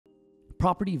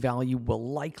property value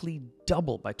will likely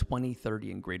double by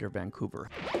 2030 in Greater Vancouver.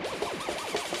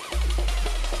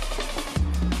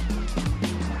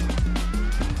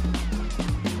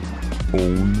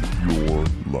 Own your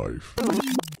life.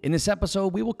 In this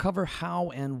episode, we will cover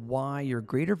how and why your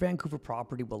Greater Vancouver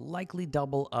property will likely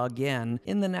double again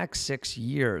in the next 6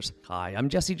 years. Hi, I'm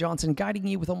Jessi Johnson, guiding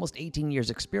you with almost 18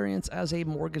 years experience as a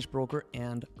mortgage broker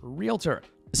and realtor.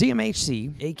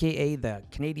 CMHC, a.k.a. the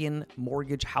Canadian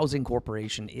Mortgage Housing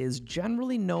Corporation, is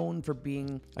generally known for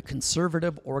being a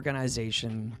conservative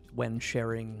organization when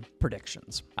sharing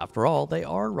predictions. After all, they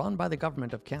are run by the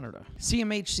Government of Canada.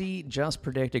 CMHC just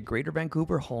predicted Greater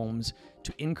Vancouver homes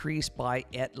to increase by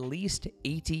at least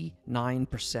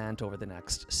 89% over the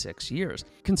next 6 years.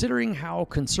 Considering how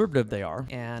conservative they are,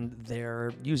 and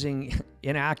they're using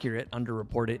inaccurate,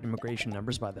 underreported immigration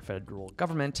numbers by the federal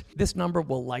government, this number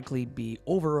will likely be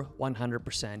over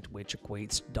 100%, which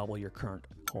equates double your current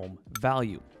home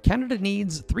value. Canada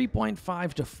needs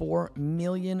 3.5 to 4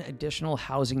 million additional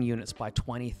housing units by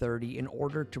 2030 in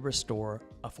order to restore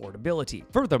affordability.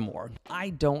 Furthermore,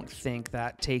 I don't think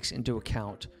that takes into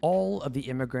account all of the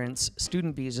immigrants,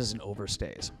 student visas, and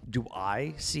overstays. Do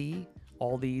I see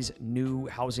all these new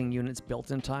housing units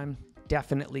built in time?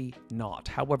 Definitely not.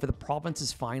 However, the province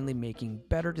is finally making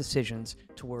better decisions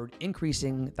toward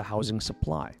increasing the housing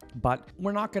supply. But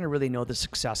we're not going to really know the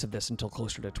success of this until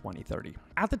closer to 2030.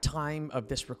 At the time of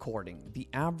this recording, the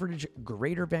average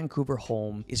Greater Vancouver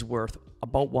home is worth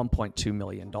about $1.2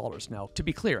 million. Now, to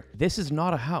be clear, this is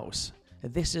not a house.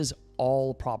 This is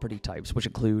all property types, which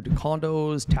include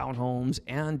condos, townhomes,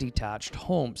 and detached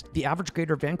homes. The average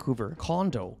Greater Vancouver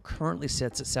condo currently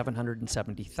sits at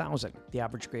 $770,000. The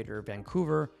average Greater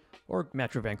Vancouver, or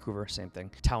Metro Vancouver, same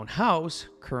thing, townhouse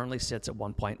currently sits at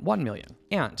 $1.1 million.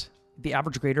 And the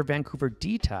average Greater Vancouver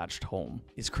detached home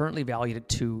is currently valued at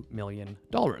 $2 million.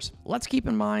 Let's keep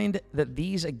in mind that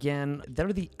these, again,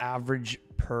 they're the average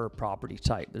per property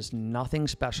type. There's nothing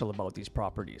special about these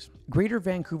properties. Greater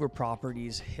Vancouver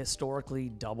properties historically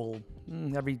double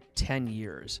every 10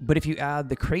 years. But if you add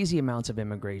the crazy amounts of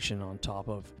immigration on top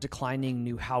of declining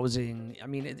new housing, I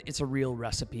mean, it's a real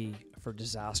recipe for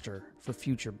disaster for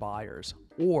future buyers,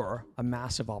 or a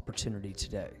massive opportunity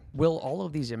today. Will all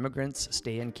of these immigrants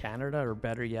stay in Canada, or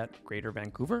better yet, Greater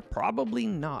Vancouver? Probably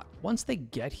not. Once they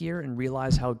get here and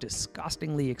realize how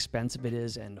disgustingly expensive it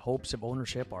is and hopes of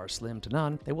ownership are slim to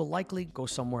none, they will likely go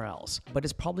somewhere else. But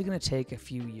it's probably going to take a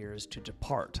few years to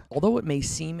depart. Although it may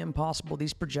seem impossible,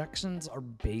 these projections are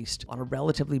based on a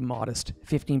relatively modest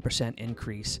 15%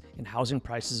 increase in housing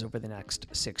prices over the next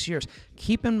 6 years.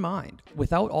 Keep in mind,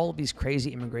 without all of these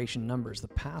crazy immigration numbers, the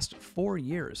past 4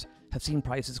 years have seen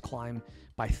prices climb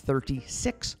by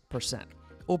 36%,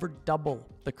 over double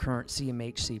the current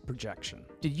CMHC projection.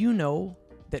 Did you know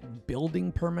that building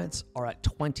permits are at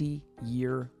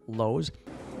 20-year lows?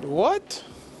 What?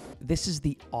 This is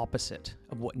the opposite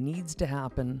of what needs to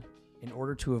happen in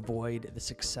order to avoid the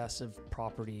successive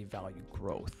property value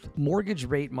growth. Mortgage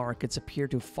rate markets appear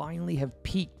to finally have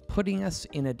peaked, putting us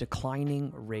in a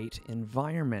declining rate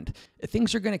environment.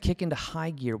 Things are going to kick into high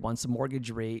gear once the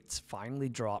mortgage rates finally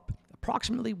drop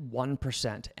approximately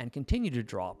 1% and continue to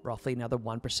drop roughly another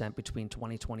 1% between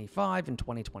 2025 and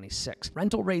 2026.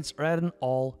 Rental rates are at an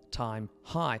all-time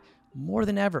high. More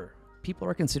than ever, people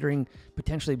are considering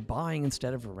potentially buying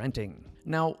instead of renting.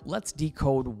 Now, let's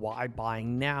decode why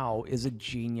buying now is a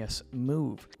genius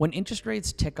move. When interest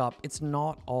rates tick up, it's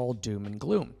not all doom and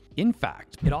gloom. In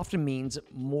fact, it often means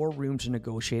more room to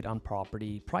negotiate on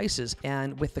property prices.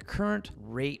 And with the current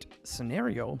rate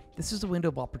scenario, this is a window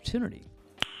of opportunity.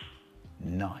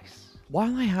 Nice.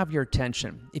 While I have your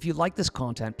attention, if you like this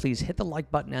content, please hit the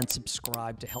like button and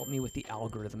subscribe to help me with the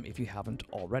algorithm if you haven't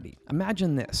already.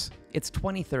 Imagine this. It's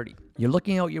 2030. You're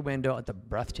looking out your window at the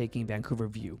breathtaking Vancouver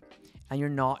view, and you're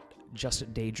not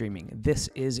just daydreaming. This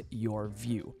is your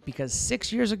view. Because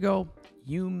 6 years ago,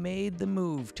 you made the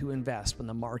move to invest when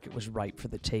the market was ripe for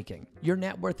the taking. Your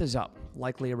net worth is up,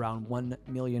 likely around $1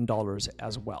 million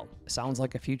as well. Sounds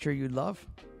like a future you'd love?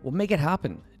 Well, make it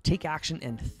happen. Take action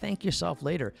and thank yourself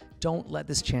later. Don't let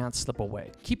this chance slip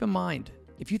away. Keep in mind,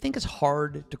 if you think it's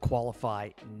hard to qualify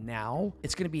now,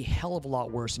 it's going to be a hell of a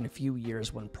lot worse in a few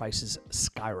years when prices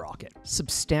skyrocket.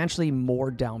 Substantially more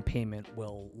down payment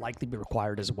will likely be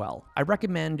required as well. I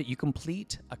recommend you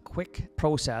complete a quick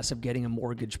process of getting a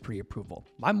mortgage pre-approval.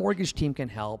 My mortgage team can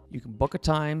help. You can book a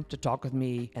time to talk with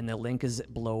me, and the link is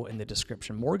below in the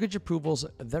description. Mortgage approvals,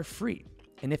 they're free.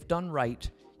 And if done right,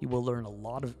 you will learn a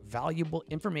lot of valuable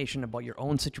information about your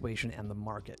own situation and the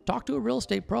market. Talk to a real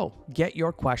estate pro. Get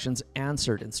your questions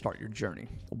answered and start your journey.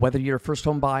 Whether you're a first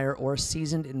home buyer or a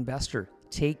seasoned investor,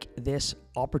 Take this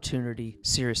opportunity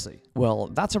seriously. Well,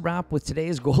 that's a wrap with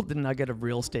today's golden nugget of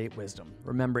real estate wisdom.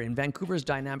 Remember, in Vancouver's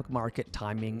dynamic market,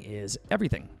 timing is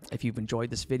everything. If you've enjoyed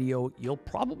this video, you'll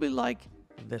probably like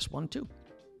this one too.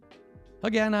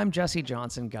 Again, I'm Jessi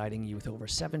Johnson, guiding you with over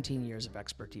 17 years of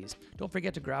expertise. Don't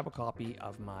forget to grab a copy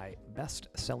of my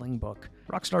best-selling book,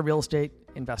 Rockstar Real Estate,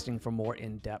 Investing for more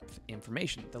in-depth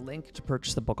information. The link to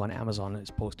purchase the book on Amazon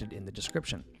is posted in the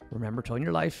description. Remember to own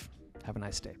your life. Have a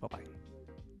nice day. Bye-bye.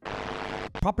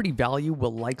 Property value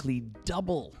will likely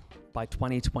double by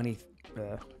 2020.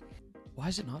 Why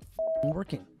is it not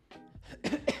working?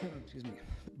 Excuse me.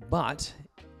 But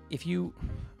if you...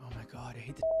 Oh my God, I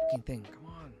hate this thing. Come on.